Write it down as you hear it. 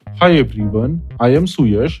Hi everyone, I am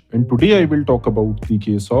Suyash and today I will talk about the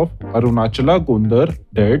case of Arunachala Gondar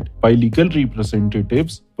dead by legal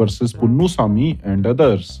representatives versus Punnusamy and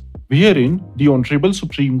others. Wherein the Honorable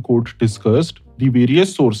Supreme Court discussed the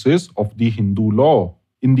various sources of the Hindu law.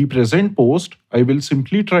 In the present post, I will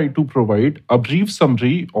simply try to provide a brief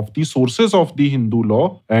summary of the sources of the Hindu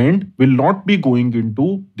law and will not be going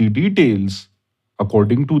into the details.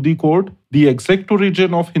 According to the court, the exact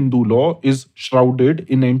origin of Hindu law is shrouded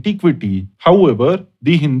in antiquity. However,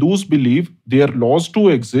 the Hindus believe their laws to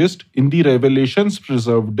exist in the revelations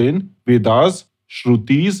preserved in Vedas,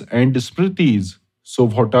 Shrutis, and Smritis. So,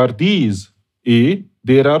 what are these? A.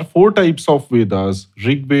 There are four types of Vedas: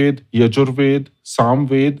 Rig Ved, Yajur Ved, Sam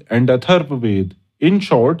Ved, and Atharva Ved. In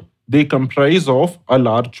short, they comprise of a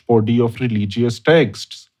large body of religious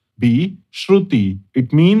texts. B. Shruti.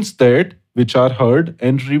 It means that which are heard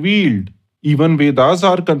and revealed. Even Vedas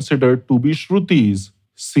are considered to be Shrutis.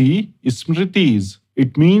 C. Smritis.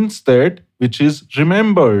 It means that which is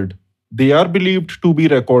remembered. They are believed to be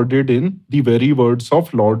recorded in the very words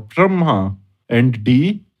of Lord Brahma. And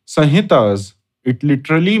D. Sanhitas. It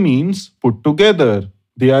literally means put together.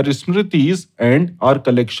 They are Smritis and are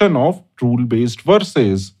collection of rule-based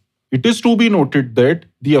verses. It is to be noted that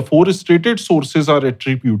the aforestated sources are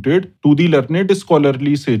attributed to the learned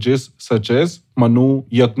scholarly sages such as Manu,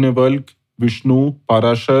 Yajnavalkya, Vishnu,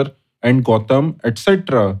 Parashar, and Gautam,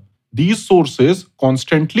 etc. These sources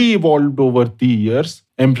constantly evolved over the years,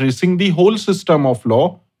 embracing the whole system of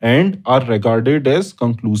law and are regarded as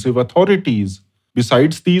conclusive authorities.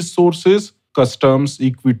 Besides these sources, customs,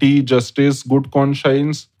 equity, justice, good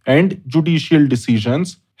conscience, and judicial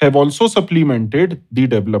decisions have also supplemented the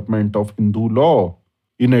development of Hindu law.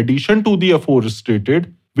 In addition to the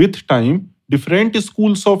aforestated, with time, different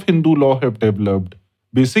schools of Hindu law have developed.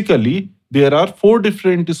 Basically, there are four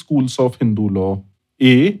different schools of Hindu law.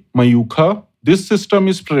 A. Mayukha. This system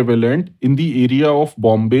is prevalent in the area of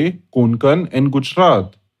Bombay, Konkan, and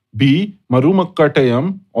Gujarat. B.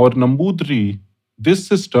 Marumakkatayam or Nambudri. This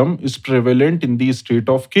system is prevalent in the state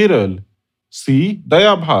of Kerala. C.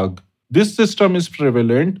 Dayabhag. This system is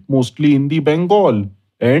prevalent mostly in the Bengal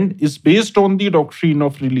and is based on the doctrine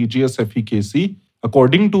of religious efficacy,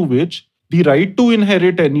 according to which the right to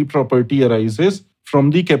inherit any property arises from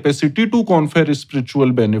the capacity to confer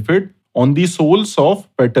spiritual benefit on the souls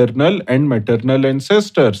of paternal and maternal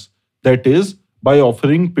ancestors, that is, by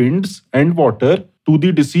offering pinds and water to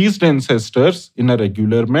the deceased ancestors in a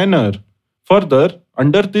regular manner. Further,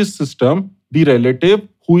 under this system, the relative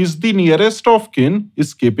who is the nearest of kin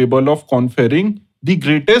is capable of conferring the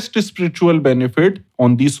greatest spiritual benefit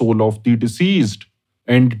on the soul of the deceased.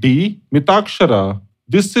 And D. Mitakshara.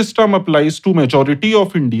 This system applies to majority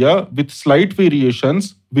of India with slight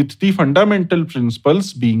variations, with the fundamental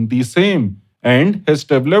principles being the same, and has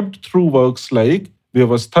developed through works like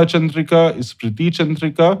Vyavastha Chandrika, Smriti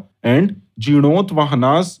Chandrika, and Jinot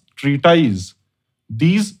Vahana's treatise.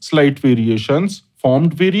 These slight variations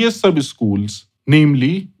formed various sub-schools,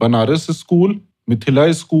 namely Banaras School,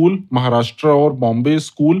 Mithila School, Maharashtra or Bombay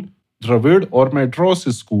School, Dravid or Madras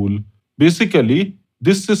School. Basically,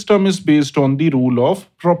 this system is based on the rule of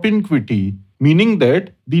propinquity, meaning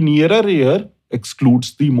that the nearer heir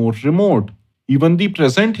excludes the more remote. Even the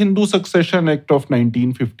present Hindu Succession Act of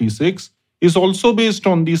 1956 is also based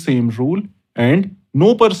on the same rule, and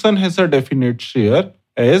no person has a definite share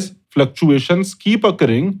as fluctuations keep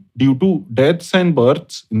occurring due to deaths and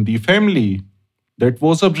births in the family. That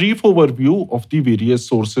was a brief overview of the various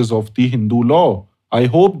sources of the Hindu law. I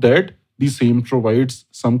hope that the same provides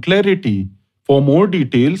some clarity. For more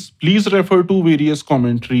details, please refer to various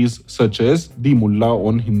commentaries such as the Mullah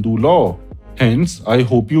on Hindu law. Hence, I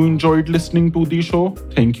hope you enjoyed listening to the show.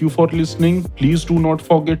 Thank you for listening. Please do not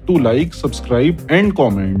forget to like, subscribe, and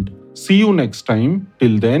comment. See you next time.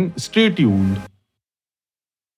 Till then, stay tuned.